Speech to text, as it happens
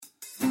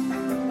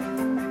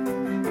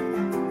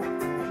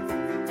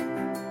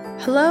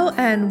Hello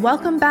and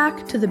welcome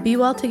back to the Be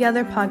Well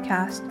Together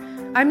podcast.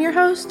 I'm your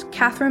host,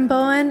 Catherine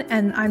Bowen,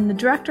 and I'm the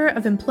Director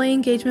of Employee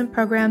Engagement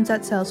Programs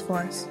at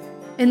Salesforce.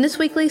 In this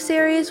weekly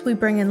series, we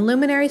bring in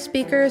luminary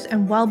speakers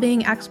and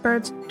well-being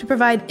experts to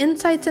provide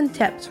insights and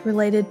tips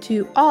related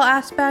to all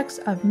aspects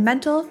of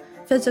mental,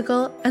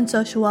 physical, and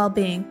social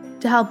well-being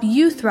to help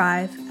you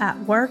thrive at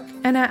work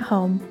and at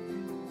home.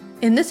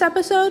 In this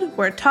episode,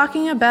 we're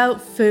talking about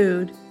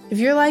food. If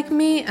you're like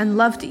me and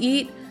love to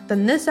eat,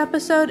 then this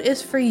episode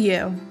is for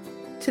you.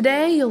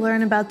 Today, you'll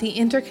learn about the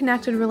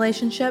interconnected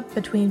relationship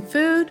between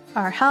food,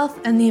 our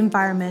health, and the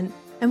environment,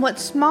 and what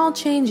small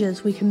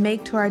changes we can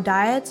make to our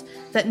diets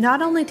that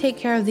not only take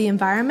care of the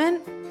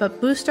environment,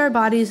 but boost our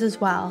bodies as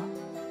well.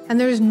 And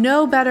there's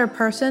no better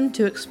person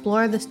to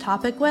explore this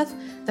topic with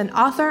than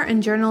author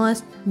and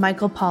journalist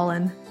Michael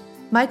Pollan.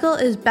 Michael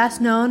is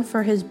best known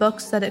for his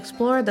books that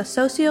explore the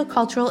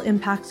socio-cultural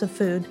impacts of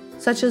food,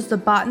 such as The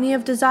Botany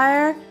of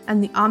Desire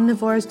and The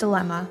Omnivore's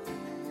Dilemma.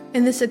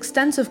 In this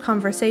extensive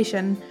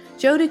conversation,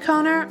 Jody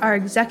Kohner, our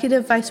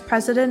Executive Vice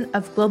President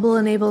of Global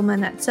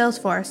Enablement at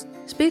Salesforce,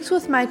 speaks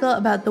with Michael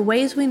about the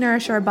ways we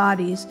nourish our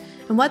bodies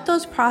and what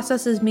those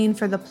processes mean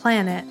for the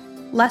planet,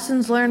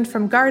 lessons learned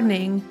from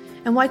gardening,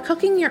 and why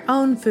cooking your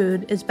own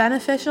food is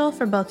beneficial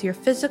for both your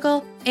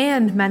physical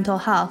and mental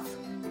health.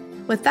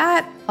 With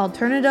that, I'll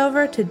turn it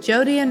over to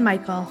Jody and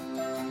Michael.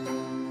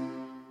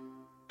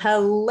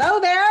 Hello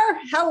there.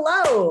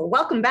 Hello.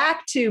 Welcome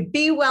back to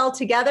Be Well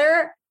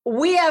Together.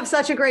 We have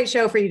such a great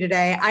show for you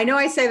today. I know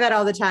I say that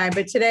all the time,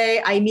 but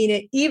today I mean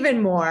it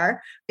even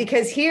more,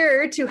 because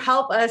here to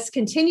help us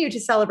continue to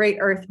celebrate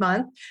Earth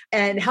Month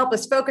and help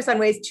us focus on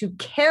ways to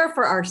care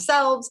for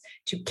ourselves,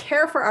 to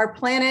care for our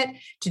planet,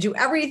 to do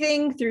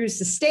everything through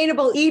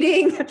sustainable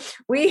eating,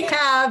 we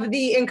have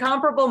the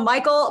incomparable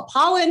Michael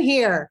Pollan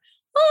here.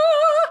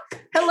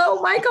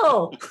 Hello,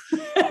 Michael.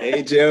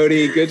 Hey,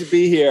 Jody. Good to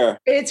be here.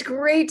 It's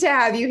great to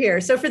have you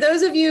here. So for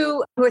those of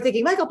you who are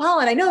thinking, Michael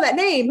Pollan, I know that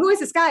name. Who is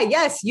this guy?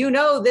 Yes, you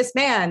know this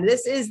man.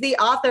 This is the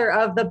author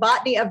of The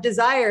Botany of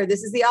Desire.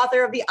 This is the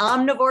author of The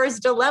Omnivore's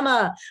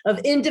Dilemma, of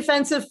In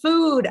Defense of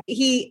Food.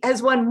 He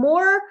has won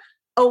more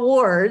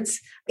awards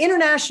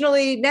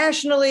internationally,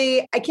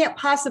 nationally. I can't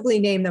possibly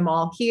name them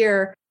all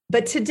here.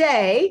 But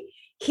today,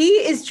 he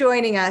is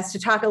joining us to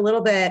talk a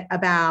little bit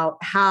about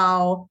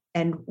how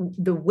and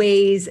the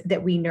ways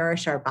that we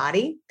nourish our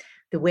body,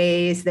 the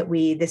ways that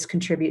this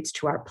contributes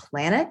to our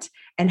planet,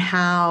 and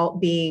how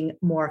being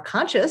more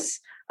conscious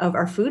of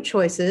our food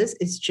choices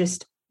is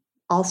just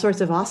all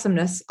sorts of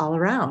awesomeness all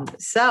around.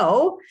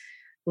 So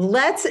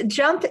let's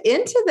jump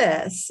into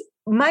this.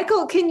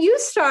 Michael, can you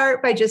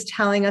start by just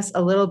telling us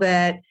a little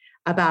bit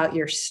about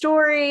your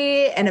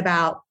story and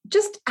about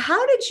just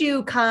how did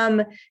you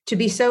come to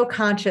be so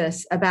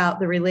conscious about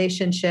the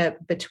relationship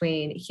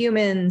between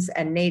humans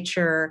and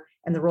nature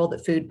and the role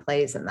that food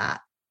plays in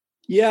that?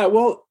 Yeah,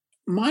 well,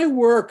 my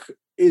work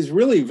is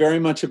really very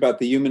much about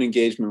the human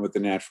engagement with the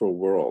natural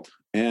world.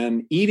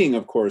 And eating,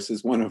 of course,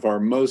 is one of our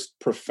most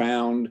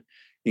profound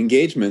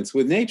engagements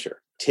with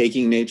nature,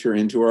 taking nature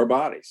into our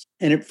bodies.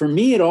 And for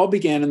me, it all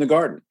began in the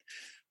garden.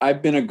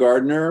 I've been a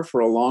gardener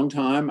for a long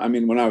time. I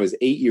mean, when I was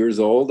 8 years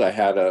old, I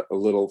had a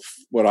little,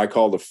 what I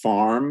called a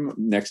farm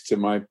next to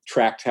my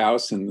tract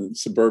house in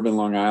suburban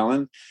Long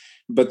Island.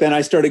 But then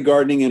I started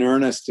gardening in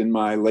earnest in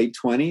my late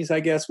 20s, I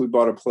guess. We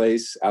bought a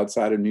place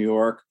outside of New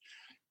York.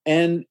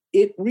 And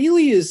it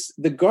really is,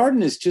 the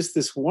garden is just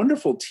this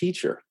wonderful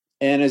teacher.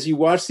 And as you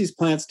watch these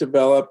plants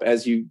develop,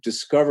 as you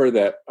discover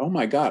that, oh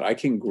my God, I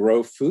can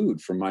grow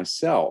food for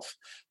myself,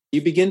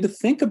 you begin to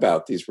think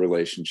about these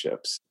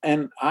relationships.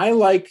 And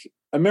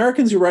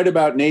Americans who write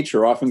about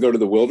nature often go to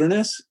the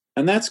wilderness,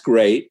 and that's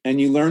great.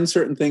 And you learn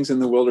certain things in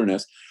the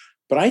wilderness.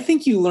 But I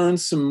think you learn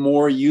some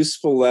more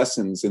useful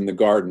lessons in the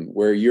garden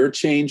where you're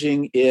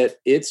changing it,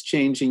 it's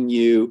changing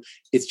you.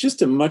 It's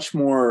just a much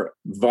more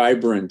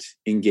vibrant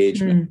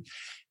engagement. Mm.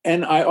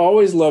 And I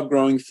always loved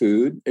growing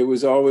food. It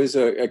was always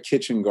a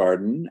kitchen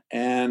garden.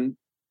 And,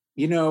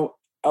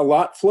 a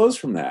lot flows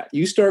from that.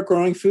 You start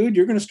growing food,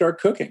 you're going to start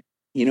cooking.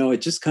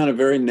 It just kind of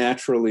very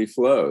naturally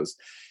flows.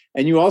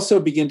 And you also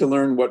begin to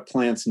learn what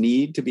plants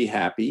need to be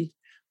happy.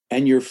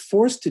 And you're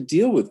forced to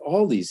deal with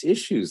all these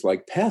issues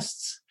like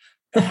pests.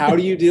 How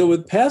do you deal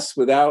with pests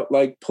without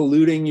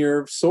polluting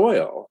your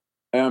soil?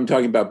 I'm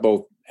talking about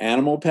both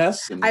animal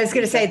pests. I was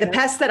going to say the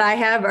pests that I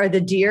have are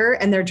the deer,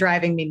 and they're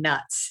driving me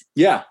nuts.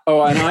 Yeah.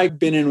 Oh, and I've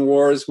been in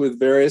wars with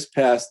various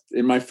pests.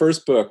 In my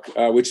first book,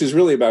 which is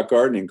really about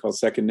gardening, called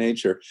Second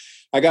Nature,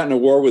 I got in a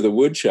war with a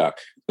woodchuck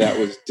that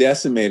was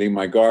decimating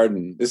my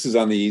garden. This is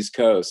on the East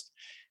Coast.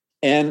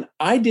 And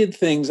I did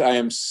things I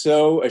am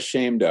so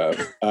ashamed of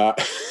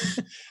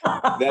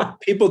that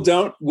people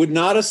would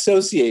not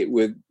associate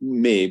with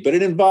me, but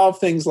it involved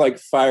things like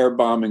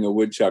firebombing a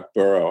woodchuck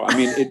burrow. I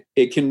mean,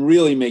 it can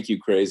really make you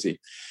crazy.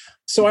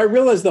 So I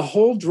realized the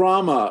whole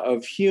drama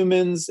of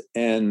humans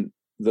and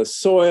the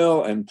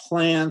soil and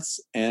plants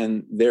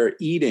and their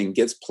eating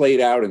gets played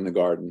out in the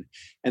garden.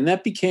 And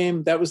that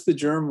was the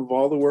germ of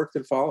all the work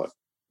that followed.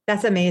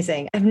 That's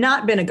amazing. I've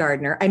not been a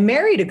gardener. I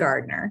married a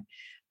gardener.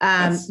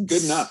 That's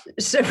good enough.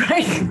 So,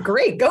 right,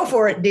 great, go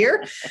for it,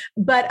 dear.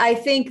 But I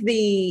think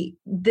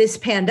this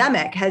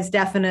pandemic has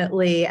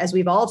definitely, as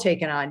we've all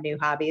taken on new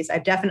hobbies,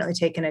 I've definitely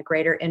taken a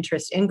greater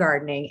interest in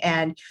gardening.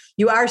 And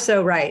you are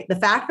so right. The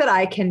fact that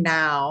I can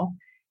now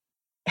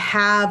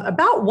have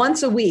about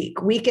once a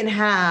week, we can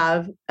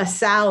have a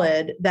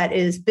salad that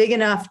is big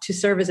enough to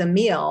serve as a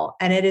meal,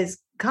 and it has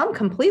come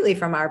completely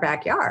from our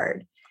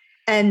backyard.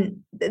 And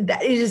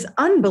that is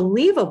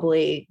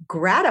unbelievably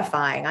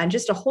gratifying on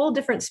just a whole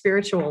different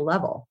spiritual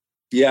level.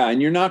 Yeah.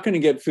 And you're not going to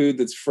get food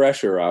that's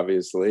fresher,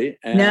 obviously.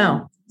 And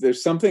no.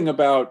 There's something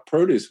about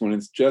produce when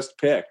it's just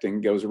picked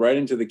and goes right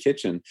into the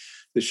kitchen.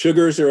 The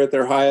sugars are at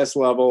their highest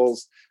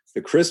levels.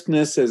 The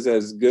crispness is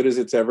as good as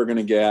it's ever going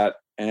to get.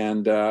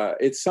 And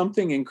it's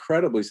something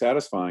incredibly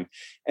satisfying.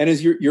 And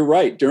as you're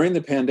right, during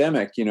the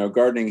pandemic,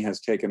 gardening has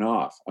taken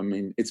off. I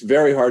mean, it's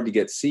very hard to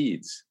get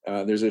seeds.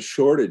 There's a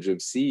shortage of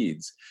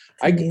seeds.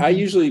 I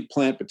usually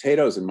plant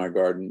potatoes in my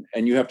garden,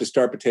 and you have to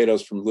start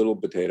potatoes from little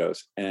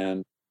potatoes,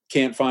 and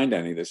can't find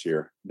any this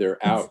year. They're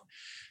out.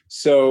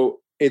 So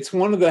it's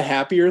one of the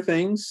happier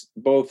things.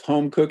 Both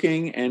home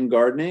cooking and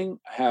gardening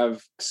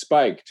have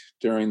spiked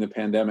during the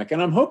pandemic. And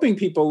I'm hoping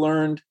people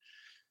learned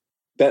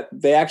that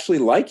they actually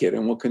like it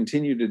and will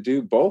continue to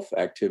do both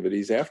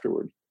activities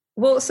afterward.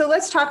 Well, so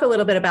let's talk a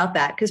little bit about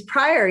that. Because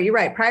you're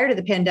right, prior to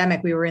the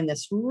pandemic, we were in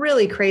this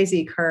really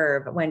crazy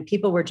curve when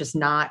people were just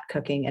not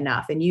cooking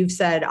enough. And you've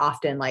said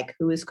often, like,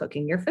 who is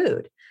cooking your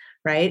food,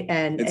 right?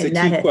 And it's a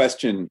key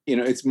question.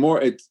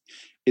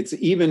 It's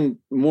even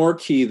more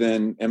key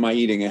than, am I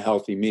eating a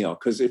healthy meal?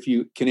 Because if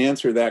you can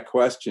answer that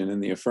question in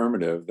the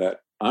affirmative, that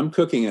I'm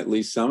cooking at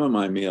least some of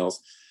my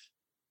meals,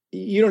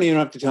 you don't even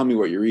have to tell me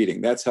what you're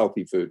eating. That's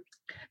healthy food.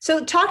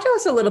 So talk to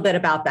us a little bit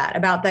about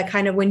that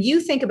kind of, when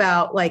you think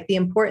about like the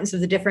importance of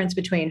the difference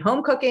between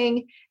home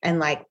cooking and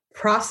like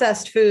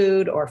processed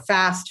food or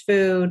fast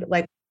food,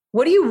 like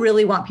what do you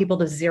really want people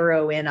to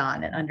zero in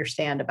on and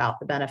understand about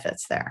the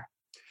benefits there?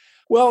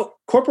 Well,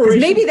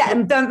 corporations. Maybe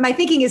my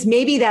thinking is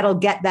maybe that'll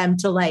get them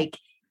to like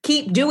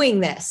keep doing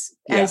this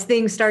as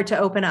things start to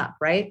open up,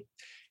 right?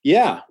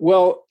 Yeah.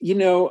 Well,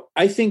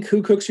 I think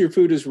who cooks your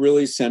food is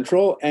really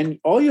central. And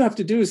all you have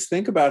to do is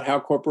think about how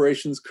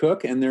corporations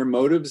cook and their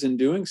motives in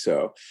doing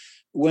so.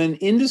 When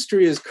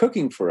industry is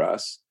cooking for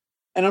us,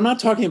 and I'm not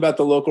talking about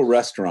the local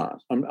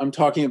restaurant, I'm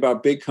talking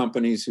about big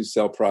companies who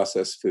sell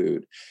processed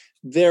food.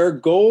 Their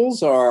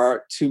goals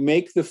are to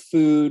make the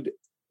food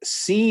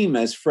seem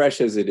as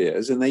fresh as it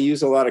is. And they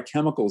use a lot of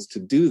chemicals to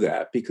do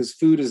that, because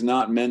food is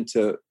not meant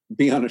to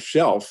be on a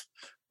shelf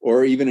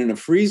or even in a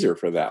freezer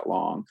for that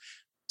long.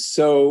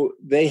 So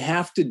they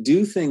have to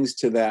do things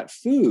to that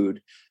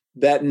food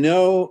that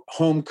no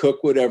home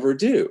cook would ever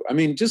do. I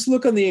mean, just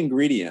look on the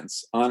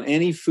ingredients on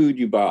any food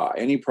you buy,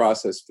 any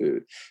processed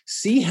food.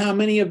 See how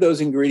many of those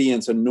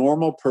ingredients a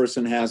normal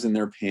person has in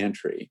their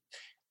pantry,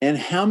 and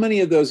how many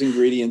of those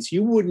ingredients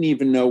you wouldn't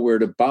even know where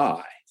to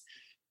buy.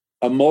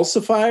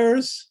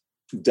 Emulsifiers,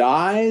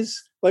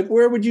 dyes, like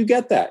where would you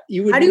get that?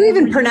 How do you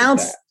even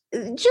pronounce?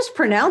 Just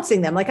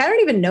pronouncing them, like I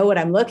don't even know what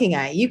I'm looking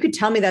at. You could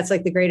tell me that's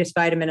like the greatest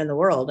vitamin in the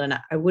world, and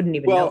I wouldn't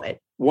even know it.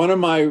 One of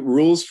my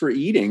rules for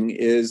eating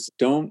is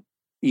don't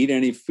eat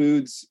any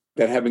foods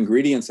that have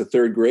ingredients a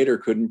third grader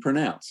couldn't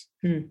pronounce.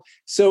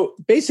 So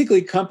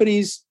basically,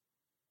 companies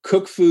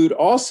cook food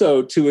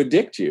also to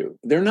addict you.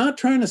 They're not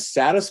trying to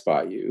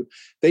satisfy you.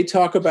 They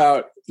talk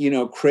about,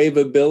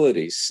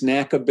 craveability,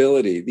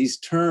 snackability, these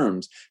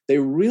terms. They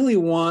really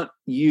want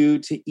you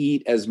to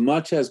eat as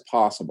much as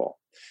possible.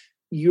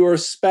 Your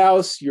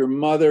spouse, your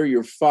mother,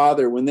 your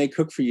father, when they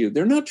cook for you,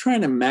 they're not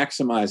trying to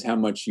maximize how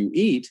much you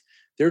eat.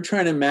 They're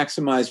trying to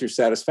maximize your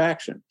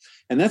satisfaction.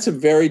 And that's a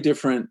very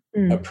different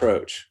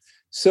approach.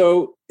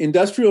 So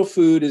industrial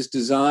food is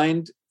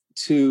designed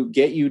to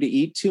get you to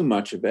eat too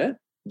much of it.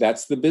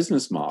 That's the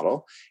business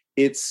model.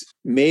 It's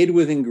made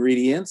with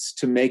ingredients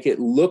to make it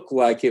look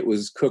like it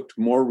was cooked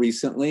more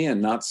recently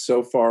and not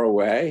so far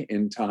away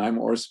in time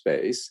or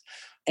space.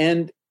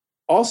 And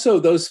also,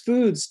 those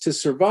foods, to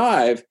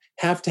survive,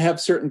 have to have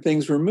certain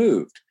things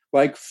removed,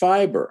 like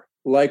fiber,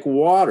 like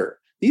water.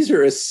 These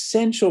are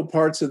essential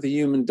parts of the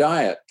human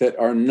diet that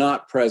are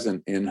not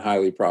present in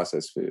highly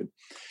processed food.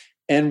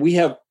 And we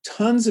have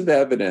tons of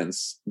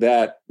evidence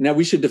that, now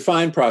we should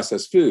define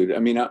processed food. I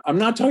mean, I'm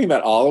not talking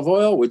about olive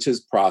oil, which is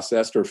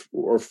processed,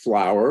 or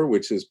flour,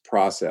 which is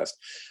processed.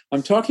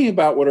 I'm talking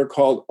about what are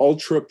called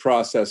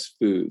ultra-processed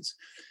foods.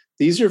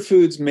 These are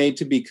foods made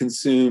to be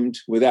consumed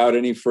without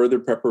any further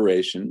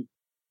preparation.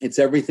 It's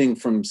everything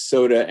from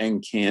soda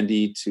and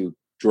candy to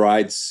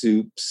dried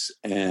soups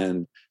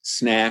and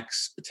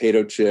snacks,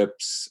 potato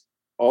chips,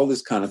 all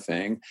this kind of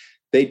thing.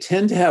 They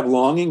tend to have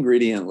long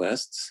ingredient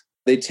lists.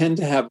 They tend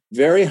to have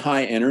very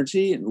high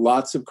energy,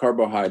 lots of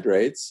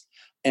carbohydrates,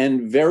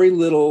 and very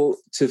little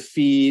to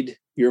feed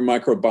your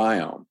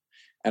microbiome.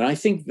 And I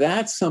think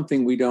that's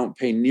something we don't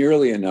pay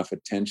nearly enough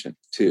attention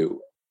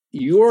to.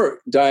 Your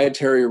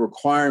dietary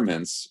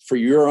requirements for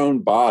your own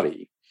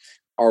body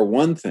are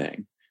one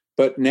thing,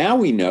 but now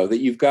we know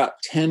that you've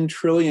got 10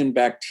 trillion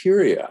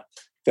bacteria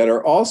that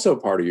are also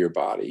part of your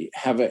body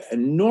have an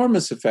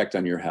enormous effect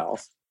on your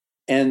health.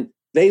 And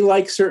they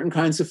like certain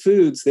kinds of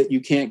foods that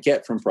you can't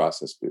get from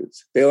processed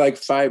foods. They like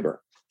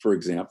fiber, for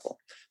example.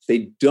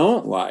 They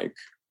don't like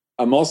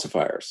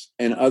emulsifiers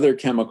and other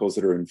chemicals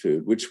that are in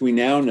food, which we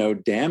now know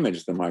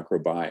damage the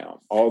microbiome,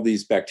 all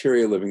these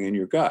bacteria living in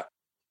your gut.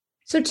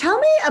 So tell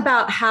me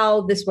about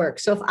how this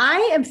works. So if I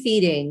am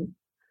feeding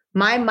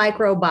my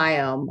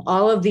microbiome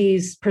all of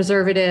these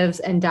preservatives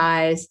and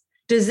dyes,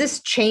 does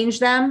this change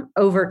them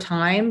over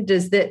time?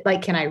 Does that,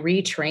 like, can I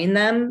retrain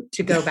them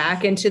to go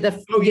back into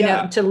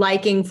the, to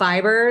liking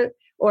fiber?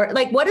 Or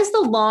like, what is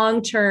the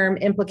long-term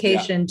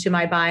implication to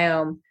my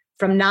biome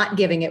from not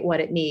giving it what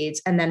it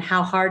needs? And then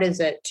how hard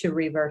is it to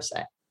reverse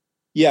it?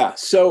 Yeah.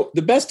 So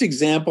the best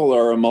example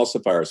are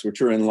emulsifiers,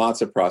 which are in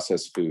lots of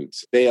processed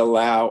foods. They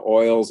allow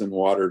oils and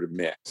water to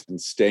mix and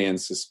stay in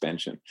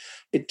suspension.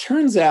 It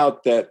turns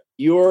out that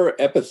your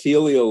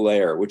epithelial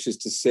layer, which is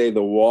to say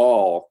the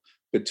wall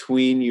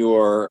between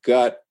your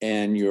gut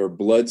and your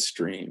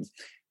bloodstream,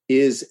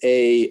 is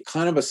a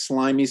kind of a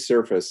slimy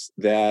surface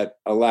that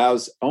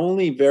allows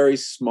only very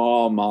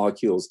small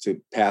molecules to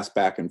pass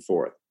back and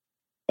forth.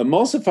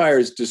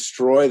 Emulsifiers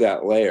destroy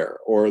that layer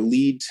or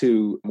lead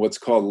to what's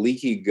called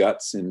leaky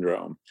gut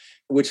syndrome,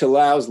 which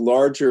allows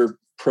larger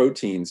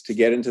proteins to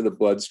get into the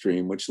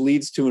bloodstream, which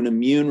leads to an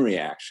immune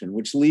reaction,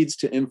 which leads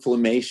to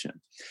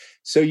inflammation.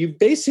 So you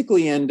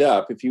basically end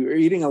up, if you're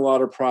eating a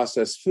lot of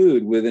processed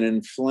food, with an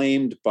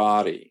inflamed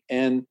body.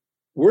 And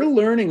we're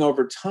learning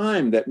over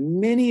time that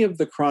many of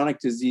the chronic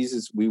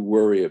diseases we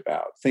worry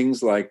about,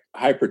 things like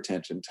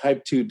hypertension,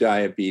 type 2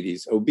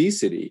 diabetes,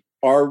 obesity,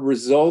 are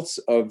results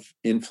of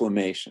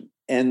inflammation.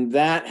 And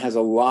that has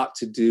a lot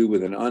to do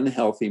with an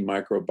unhealthy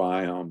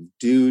microbiome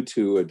due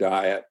to a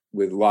diet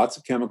with lots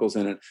of chemicals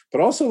in it,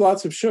 but also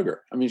lots of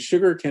sugar. I mean,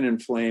 sugar can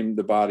inflame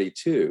the body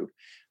too.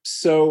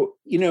 So,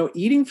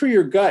 eating for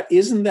your gut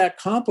isn't that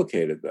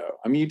complicated, though.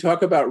 I mean, you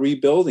talk about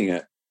rebuilding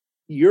it.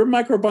 Your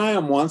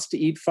microbiome wants to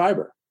eat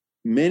fiber,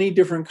 many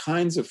different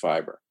kinds of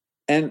fiber.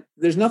 And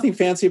there's nothing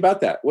fancy about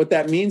that. What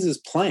that means is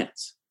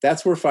plants.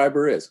 That's where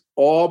fiber is.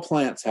 All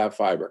plants have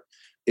fiber.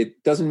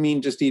 It doesn't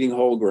mean just eating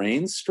whole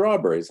grains.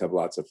 Strawberries have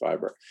lots of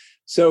fiber.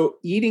 So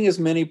eating as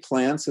many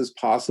plants as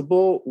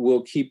possible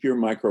will keep your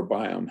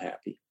microbiome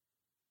happy.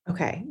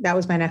 Okay. That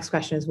was my next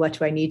question, is what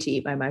do I need to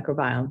eat my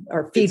microbiome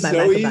or feed it's my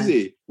so microbiome?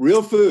 Easy.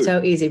 Real food.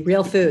 So easy.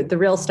 Real food, the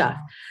real stuff.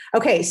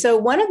 Okay. So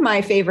one of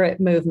my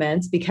favorite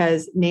movements,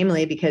 because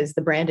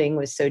the branding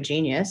was so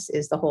genius,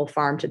 is the whole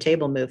farm to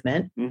table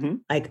movement. Mm-hmm.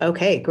 Like,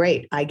 okay,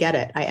 great. I get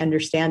it. I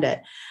understand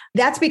it.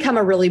 That's become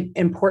a really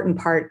important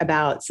part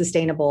about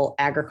sustainable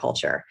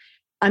agriculture.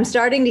 I'm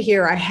starting to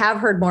hear, I have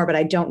heard more, but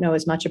I don't know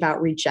as much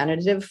about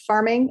regenerative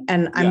farming.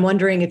 And I'm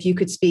wondering if you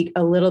could speak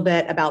a little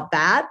bit about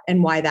that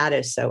and why that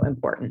is so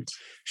important.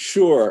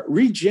 Sure.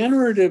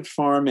 Regenerative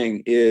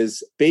farming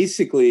is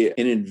basically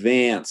an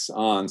advance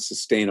on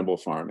sustainable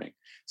farming.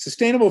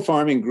 Sustainable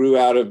farming grew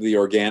out of the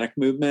organic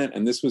movement,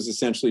 and this was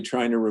essentially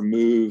trying to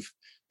remove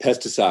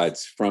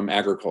pesticides from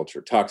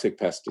agriculture, toxic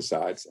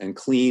pesticides, and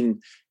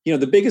clean.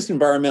 The biggest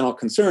environmental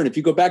concern, if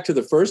you go back to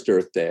the first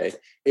Earth Day,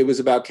 it was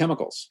about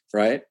chemicals,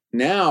 right?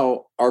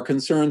 Now our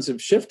concerns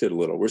have shifted a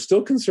little. We're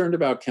still concerned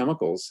about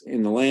chemicals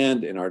in the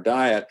land, in our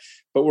diet,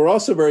 but we're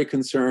also very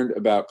concerned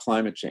about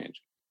climate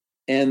change.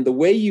 And the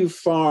way you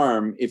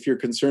farm, if you're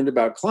concerned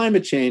about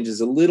climate change,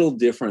 is a little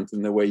different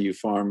than the way you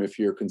farm if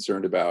you're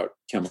concerned about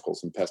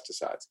chemicals and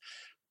pesticides.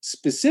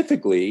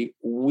 Specifically,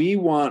 we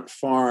want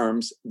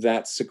farms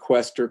that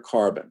sequester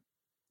carbon.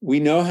 We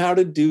know how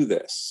to do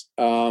this.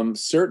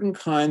 Certain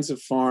kinds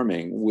of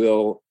farming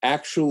will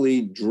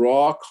actually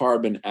draw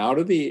carbon out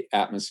of the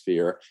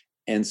atmosphere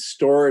and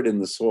store it in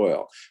the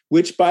soil,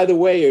 which, by the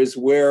way, is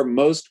where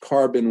most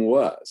carbon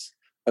was.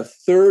 A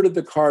third of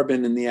the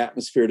carbon in the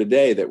atmosphere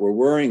today that we're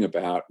worrying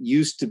about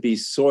used to be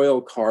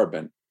soil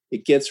carbon.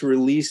 It gets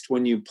released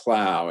when you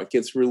plow. It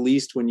gets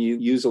released when you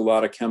use a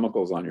lot of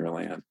chemicals on your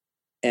land.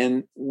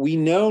 And we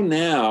know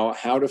now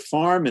how to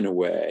farm in a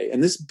way,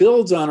 and this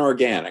builds on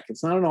organic.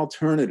 It's not an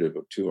alternative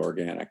to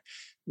organic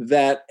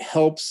that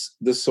helps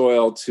the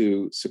soil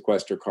to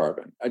sequester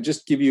carbon. I'll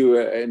just give you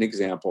an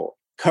example.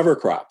 Cover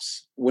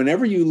crops.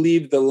 Whenever you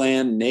leave the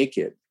land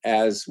naked,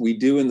 as we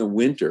do in the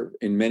winter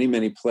in many,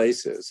 many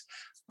places,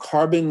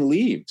 carbon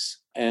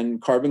leaves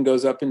and carbon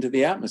goes up into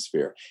the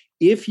atmosphere.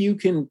 If you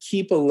can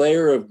keep a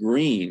layer of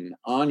green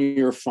on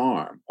your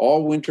farm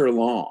all winter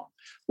long,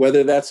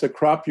 whether that's a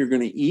crop you're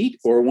going to eat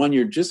or one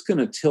you're just going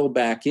to till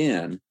back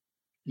in,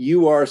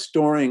 you are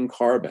storing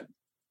carbon.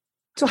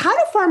 So how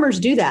do farmers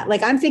do that?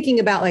 Like, I'm thinking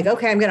about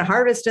okay, I'm going to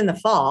harvest in the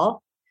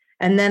fall,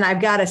 and then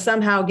I've got to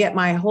somehow get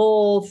my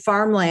whole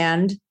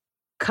farmland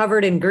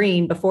covered in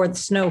green before the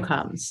snow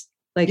comes.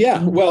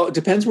 Well, it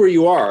depends where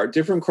you are.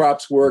 Different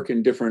crops work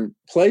in different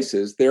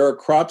places. There are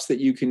crops that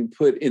you can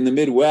put in the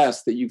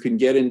Midwest that you can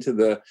get into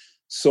the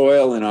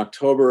soil in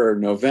October or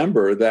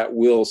November that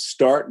will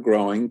start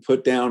growing,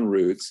 put down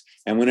roots.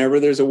 And whenever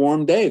there's a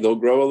warm day, they'll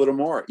grow a little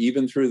more,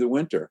 even through the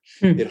winter.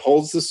 It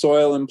holds the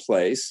soil in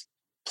place.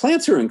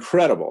 Plants are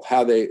incredible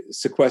how they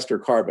sequester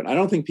carbon. I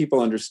don't think people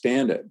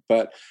understand it,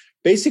 but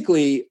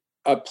basically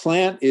a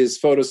plant is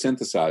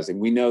photosynthesizing.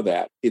 We know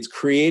that. It's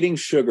creating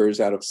sugars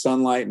out of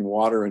sunlight and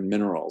water and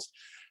minerals.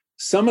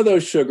 Some of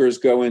those sugars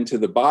go into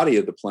the body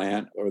of the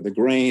plant or the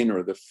grain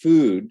or the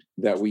food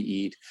that we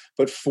eat,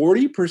 but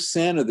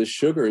 40% of the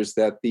sugars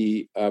that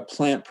the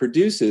plant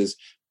produces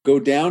go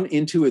down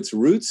into its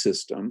root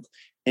system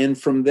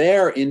and from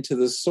there into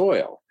the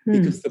soil.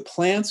 Because the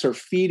plants are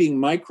feeding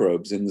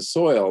microbes in the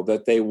soil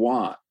that they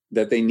want,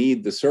 that they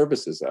need the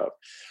services of.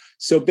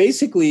 So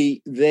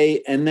basically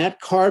that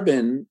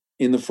carbon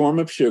in the form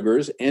of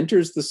sugars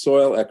enters the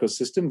soil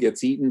ecosystem,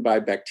 gets eaten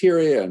by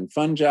bacteria and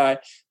fungi,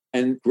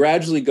 and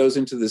gradually goes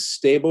into this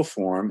stable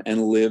form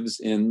and lives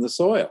in the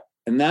soil.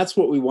 And that's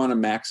what we want to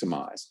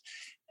maximize.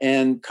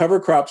 And cover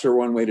crops are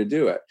one way to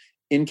do it.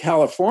 In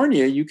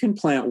California, you can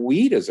plant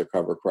wheat as a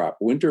cover crop,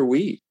 winter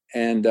wheat.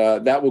 And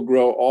that will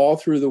grow all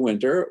through the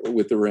winter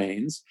with the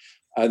rains.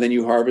 Then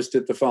you harvest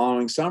it the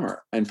following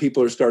summer. And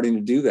people are starting to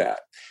do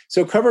that.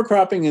 So cover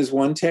cropping is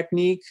one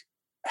technique.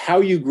 How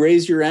you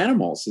graze your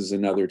animals is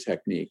another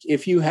technique.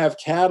 If you have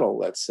cattle,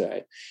 let's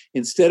say,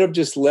 instead of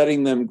just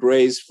letting them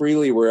graze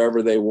freely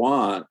wherever they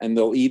want, and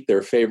they'll eat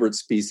their favorite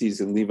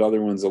species and leave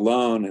other ones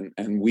alone,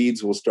 and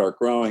weeds will start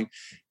growing,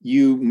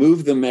 you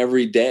move them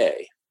every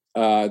day.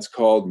 It's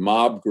called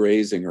mob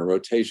grazing or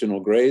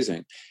rotational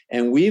grazing.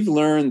 And we've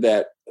learned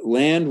that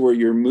land where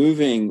you're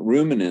moving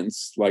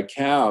ruminants like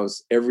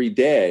cows every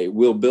day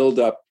will build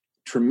up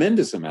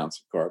tremendous amounts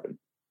of carbon.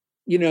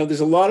 There's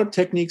a lot of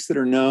techniques that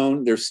are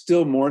known. There's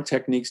still more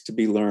techniques to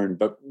be learned,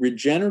 but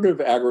regenerative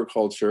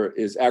agriculture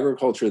is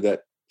agriculture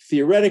that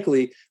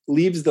theoretically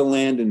leaves the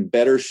land in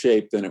better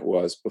shape than it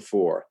was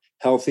before,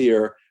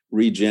 healthier,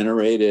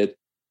 regenerated,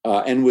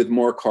 and with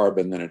more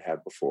carbon than it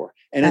had before.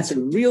 And it's a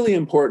really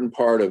important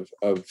part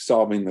of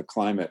solving the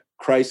climate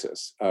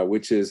crisis,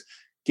 which is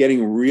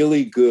getting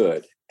really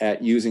good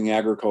at using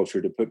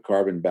agriculture to put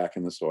carbon back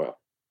in the soil.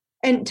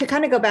 And to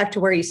kind of go back to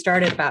where you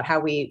started about how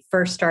we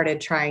first started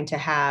trying to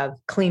have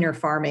cleaner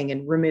farming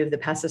and remove the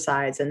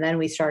pesticides, and then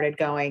we started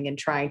going and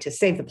trying to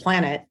save the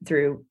planet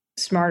through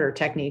smarter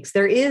techniques,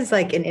 there is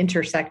like an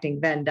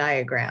intersecting Venn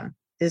diagram,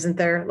 isn't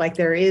there? Like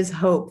there is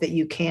hope that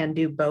you can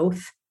do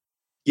both.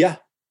 Yeah.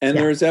 And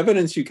there's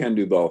evidence you can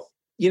do both.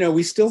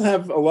 We still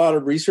have a lot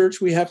of research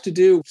we have to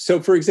do. So,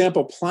 for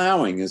example,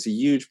 plowing is a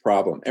huge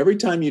problem. Every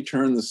time you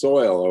turn the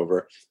soil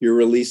over, you're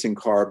releasing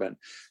carbon.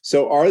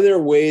 So are there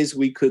ways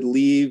we could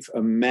leave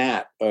a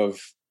mat of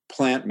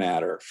plant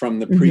matter from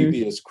the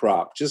previous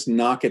crop, just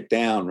knock it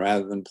down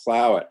rather than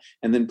plow it,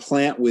 and then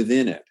plant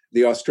within it?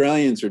 The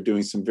Australians are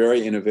doing some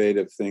very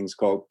innovative things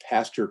called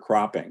pasture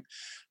cropping.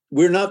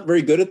 We're not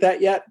very good at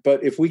that yet,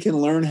 but if we can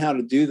learn how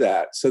to do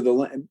that,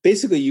 so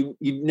basically you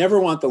never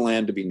want the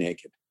land to be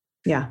naked.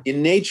 Yeah.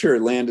 In nature,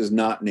 land is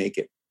not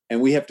naked, and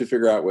we have to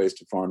figure out ways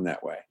to farm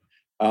that way.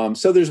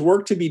 So there's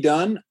work to be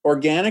done.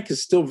 Organic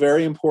is still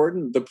very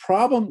important. The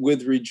problem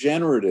with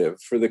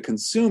regenerative for the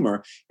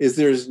consumer is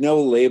there's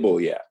no label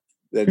yet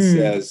that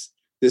says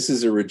this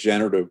is a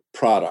regenerative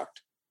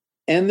product.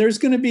 And there's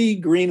going to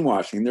be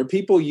greenwashing. There are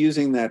people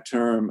using that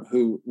term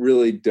who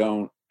really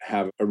don't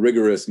have a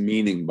rigorous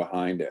meaning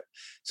behind it.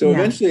 So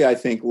eventually, I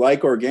think,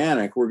 like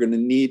organic, we're going to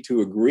need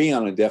to agree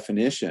on a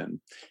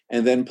definition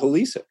and then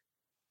police it.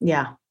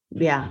 Yeah.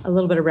 A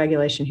little bit of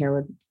regulation here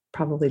would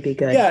probably be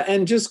good. Yeah.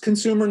 And just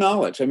consumer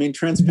knowledge. I mean,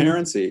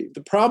 transparency.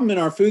 The problem in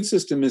our food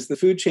system is the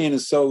food chain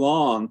is so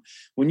long.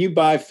 When you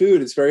buy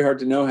food, it's very hard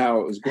to know how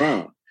it was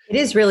grown. It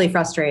is really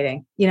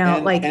frustrating,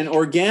 and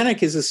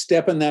organic is a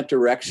step in that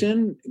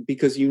direction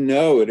because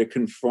it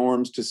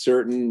conforms to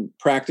certain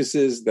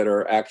practices that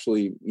are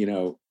actually,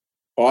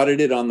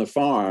 audited on the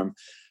farm.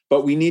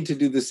 But we need to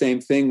do the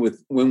same thing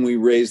when we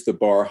raise the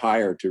bar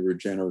higher to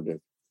regenerative.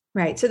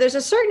 Right. So there's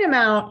a certain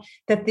amount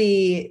that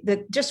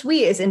just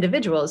we as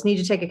individuals need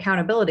to take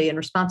accountability and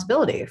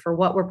responsibility for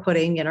what we're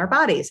putting in our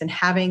bodies and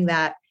having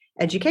that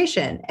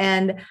education.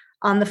 And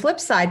on the flip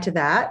side to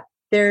that,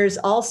 there's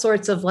all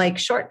sorts of like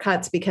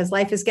shortcuts because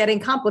life is getting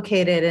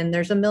complicated and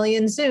there's a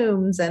million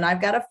Zooms and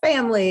I've got a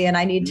family and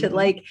I need to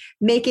like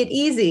make it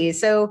easy.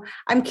 So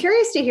I'm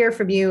curious to hear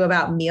from you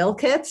about meal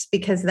kits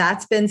because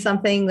that's been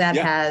something that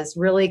has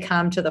really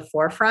come to the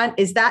forefront.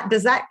 Does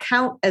that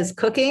count as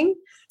cooking?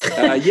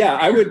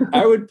 I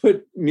would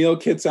put meal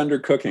kits under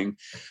cooking.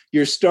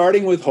 You're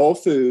starting with whole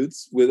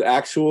foods, with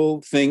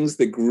actual things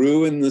that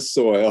grew in the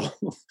soil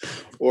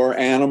or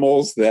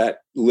animals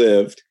that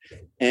lived,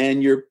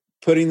 and you're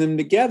putting them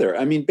together.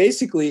 I mean,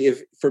 basically,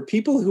 if for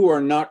people who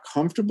are not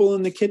comfortable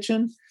in the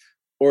kitchen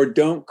or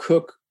don't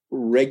cook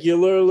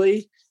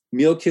regularly,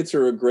 meal kits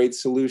are a great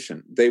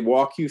solution. They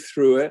walk you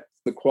through it.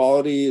 The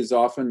quality is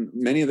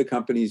many of the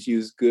companies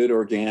use good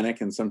organic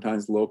and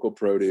sometimes local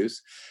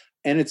produce.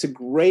 And it's a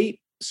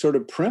great sort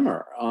of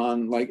primer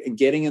on like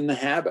getting in the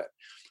habit.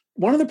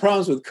 One of the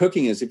problems with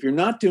cooking is if you're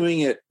not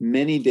doing it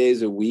many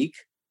days a week,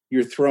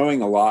 you're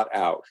throwing a lot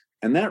out.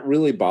 And that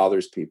really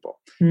bothers people.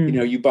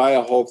 Mm. You buy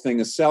a whole thing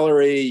of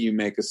celery, you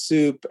make a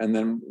soup, and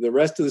then the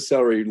rest of the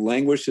celery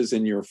languishes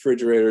in your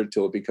refrigerator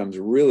until it becomes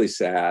really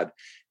sad.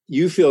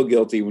 You feel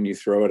guilty when you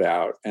throw it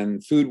out.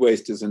 And food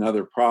waste is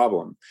another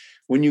problem.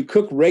 When you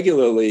cook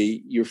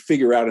regularly, you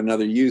figure out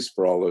another use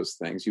for all those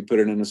things. You put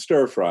it in a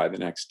stir fry the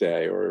next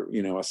day, or,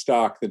 a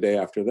stock the day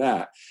after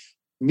that.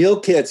 Meal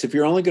kits, if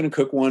you're only going to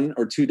cook 1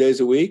 or 2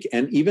 days a week,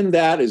 and even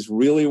that is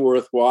really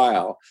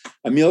worthwhile,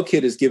 a meal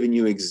kit is giving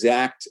you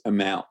exact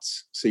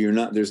amounts. So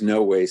there's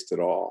no waste at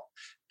all.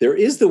 There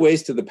is the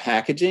waste of the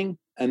packaging,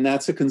 and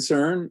that's a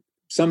concern.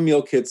 Some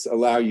meal kits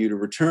allow you to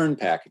return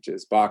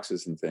packages,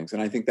 boxes and things.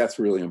 And I think that's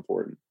really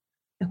important.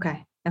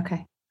 Okay.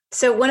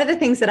 So one of the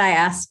things that I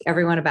ask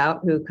everyone about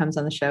who comes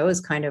on the show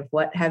is kind of,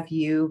 what have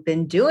you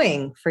been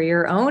doing for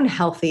your own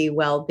healthy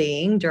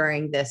well-being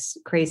during this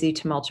crazy,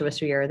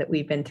 tumultuous year that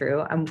we've been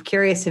through? I'm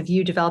curious, have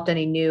you developed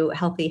any new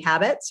healthy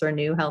habits or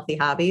new healthy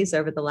hobbies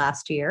over the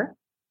last year?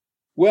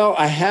 Well,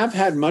 I have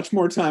had much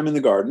more time in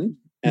the garden,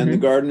 and the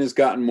garden has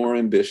gotten more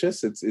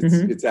ambitious.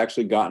 It's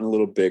actually gotten a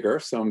little bigger.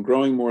 So I'm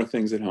growing more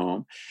things at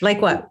home.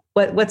 Like what?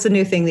 What's a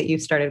new thing that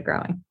you've started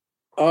growing?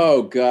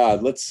 Oh,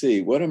 God, let's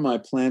see. What am I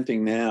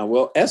planting now?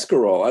 Well,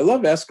 escarole. I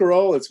love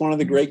escarole. It's one of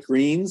the great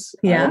greens.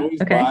 Yeah. I always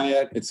buy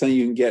it. It's something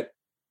you can get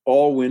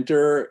all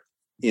winter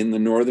in the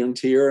northern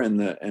tier and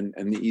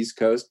the East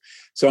Coast.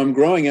 So I'm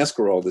growing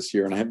escarole this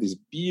year, and I have these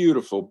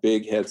beautiful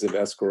big heads of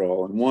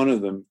escarole, and one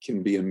of them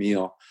can be a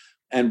meal.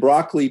 And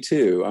broccoli,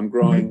 too. I'm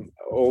growing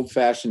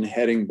old-fashioned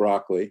heading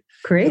broccoli.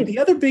 Great. But the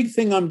other big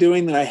thing I'm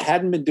doing that I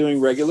hadn't been doing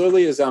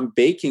regularly is I'm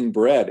baking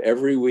bread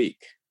every week.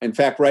 In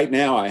fact, right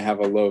now I have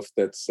a loaf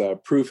that's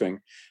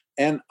proofing.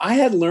 And I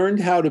had learned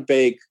how to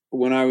bake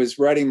when I was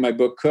writing my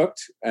book,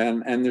 Cooked.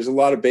 And there's a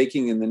lot of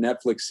baking in the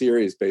Netflix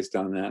series based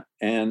on that.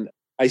 And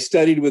I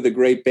studied with a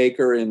great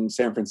baker in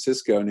San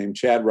Francisco named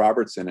Chad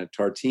Robertson at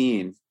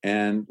Tartine,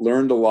 and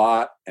learned a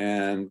lot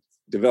and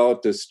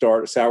developed a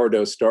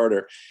sourdough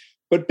starter.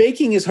 But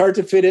baking is hard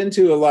to fit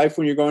into a life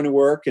when you're going to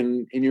work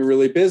and you're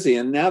really busy.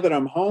 And now that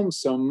I'm home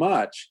so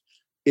much,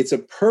 it's a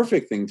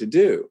perfect thing to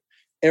do.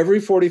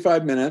 Every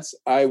 45 minutes,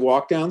 I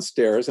walk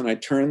downstairs and I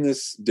turn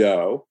this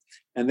dough.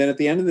 And then at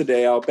the end of the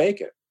day, I'll bake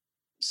it.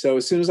 So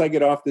as soon as I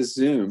get off this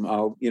Zoom,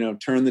 I'll,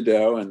 turn the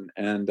dough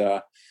and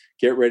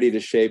get ready to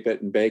shape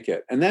it and bake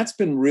it. And that's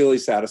been really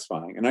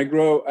satisfying. And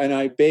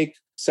I bake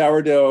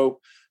sourdough,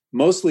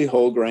 mostly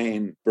whole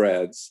grain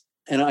breads.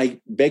 And I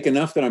bake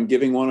enough that I'm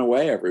giving one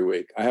away every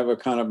week. I have a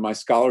kind of my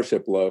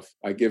scholarship loaf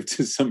I give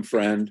to some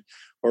friend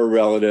or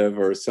relative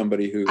or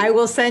somebody who... I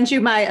will send you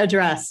my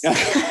address.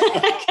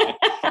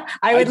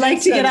 I would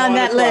like to get on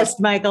that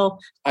list, Michael.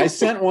 I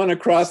sent one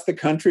across the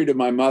country to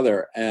my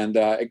mother, and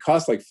it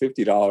cost like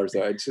 $50.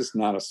 It's just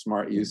not a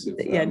smart use of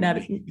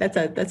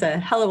that's a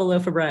hell of a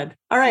loaf of bread.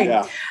 All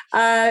right.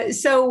 Yeah.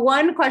 So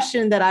one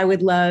question that I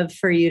would love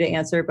for you to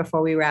answer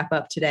before we wrap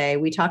up today.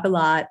 We talk a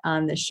lot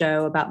on the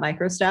show about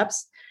micro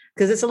steps,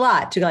 because it's a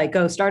lot to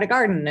go start a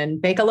garden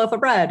and bake a loaf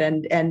of bread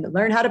and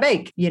learn how to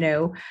bake,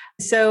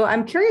 So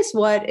I'm curious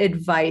what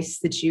advice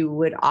that you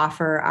would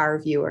offer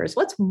our viewers.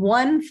 What's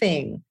one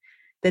thing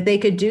that they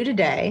could do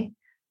today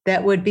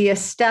that would be a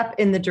step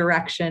in the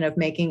direction of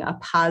making a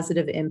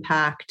positive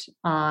impact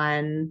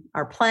on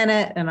our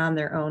planet and on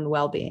their own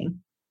well-being?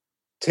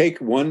 Take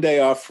one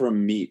day off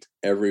from meat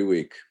every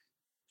week.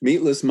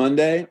 Meatless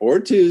Monday or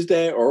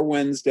Tuesday or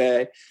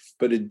Wednesday,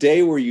 but a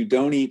day where you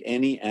don't eat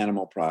any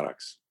animal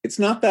products. It's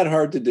not that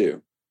hard to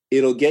do.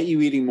 It'll get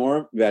you eating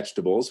more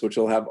vegetables, which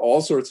will have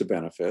all sorts of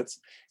benefits.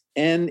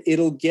 And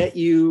it'll get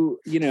you,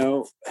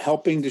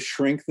 helping to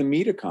shrink the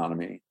meat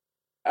economy.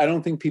 I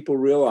don't think people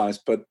realize,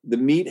 but the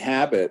meat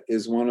habit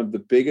is one of the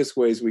biggest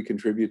ways we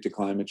contribute to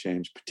climate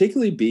change,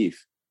 particularly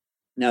beef.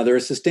 Now, there are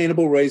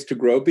sustainable ways to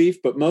grow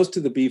beef, but most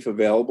of the beef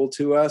available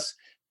to us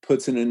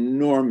puts an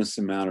enormous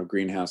amount of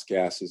greenhouse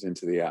gases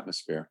into the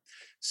atmosphere.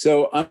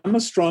 So I'm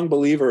a strong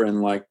believer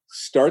in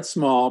start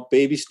small,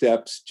 baby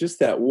steps, just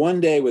that one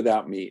day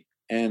without meat.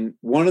 And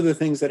one of the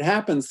things that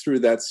happens through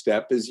that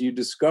step is you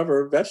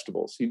discover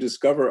vegetables, you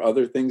discover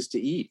other things to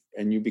eat,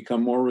 and you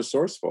become more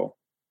resourceful.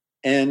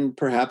 And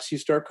perhaps you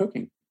start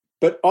cooking.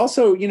 But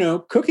also,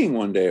 cooking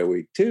one day a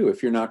week too,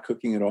 if you're not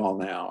cooking at all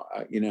now,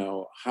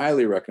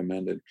 highly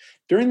recommended.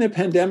 During the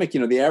pandemic,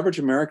 the average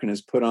American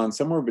has put on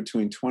somewhere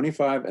between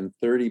 25 and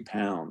 30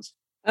 pounds.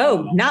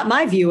 Oh, not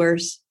my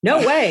viewers. No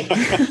way.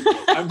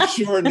 I'm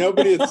sure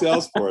nobody at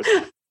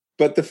Salesforce.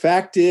 But the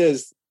fact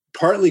is,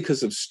 partly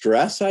because of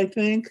stress, I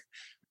think,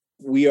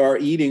 we are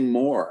eating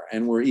more,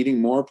 and we're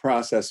eating more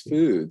processed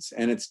foods,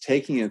 and it's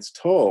taking its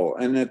toll.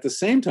 And at the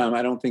same time,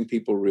 I don't think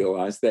people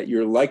realize that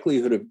your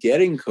likelihood of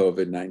getting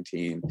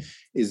COVID-19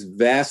 is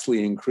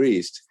vastly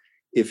increased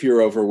if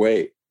you're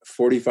overweight.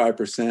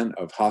 45%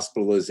 of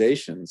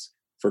hospitalizations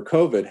for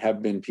COVID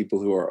have been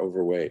people who are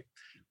overweight.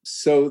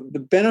 So the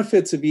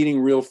benefits of eating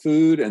real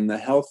food and the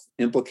health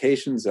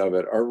implications of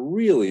it are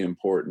really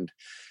important.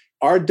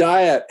 Our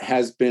diet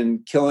has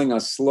been killing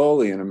us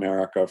slowly in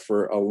America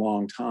for a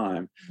long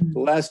time. The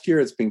last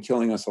year, it's been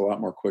killing us a lot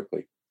more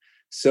quickly.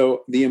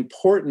 So the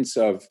importance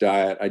of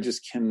diet, I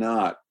just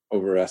cannot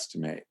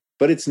overestimate.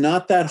 But it's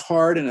not that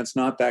hard and it's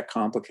not that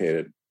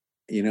complicated,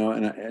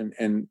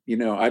 and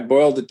I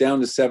boiled it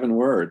down to 7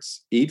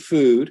 words. Eat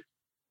food,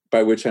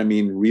 by which I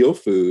mean real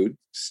food,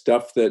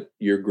 stuff that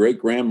your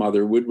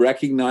great-grandmother would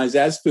recognize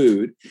as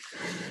food.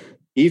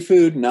 Eat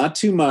food, not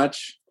too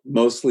much,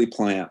 mostly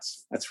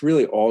plants. That's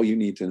really all you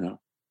need to know.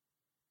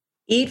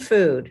 Eat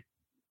food,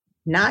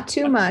 not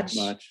too much,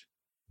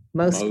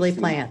 mostly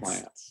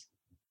plants.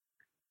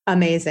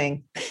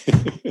 Amazing.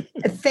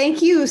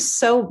 Thank you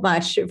so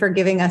much for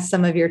giving us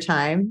some of your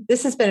time.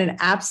 This has been an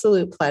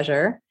absolute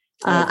pleasure.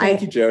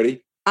 Thank you,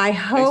 Jody. I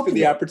hope Thanks for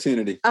the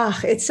opportunity.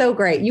 It's so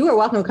great. You are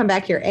welcome to come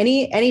back here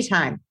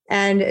anytime.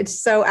 And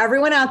so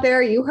everyone out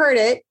there, you heard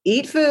it.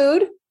 Eat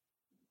food,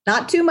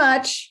 not too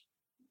much,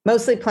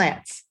 mostly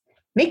plants.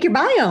 Make your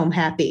biome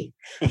happy.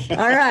 All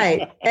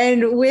right.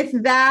 And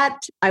with that,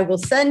 I will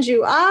send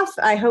you off.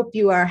 I hope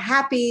you are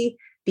happy,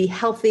 be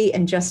healthy,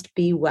 and just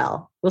be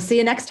well. We'll see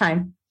you next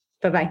time.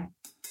 Bye-bye.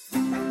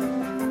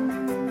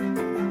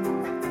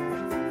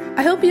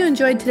 I hope you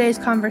enjoyed today's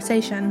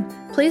conversation.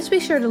 Please be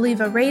sure to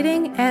leave a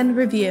rating and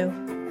review.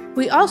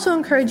 We also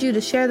encourage you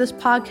to share this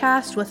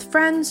podcast with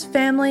friends,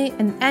 family,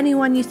 and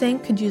anyone you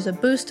think could use a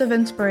boost of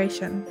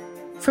inspiration.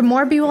 For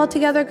more Be Well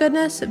Together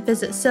goodness,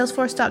 visit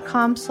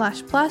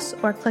salesforce.com/plus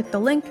or click the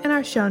link in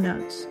our show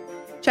notes.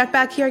 Check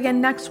back here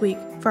again next week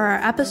for our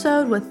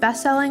episode with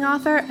best-selling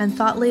author and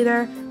thought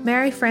leader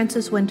Mary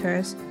Frances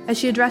Winters as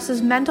she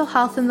addresses mental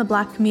health in the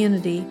Black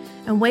community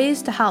and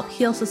ways to help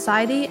heal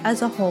society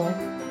as a whole.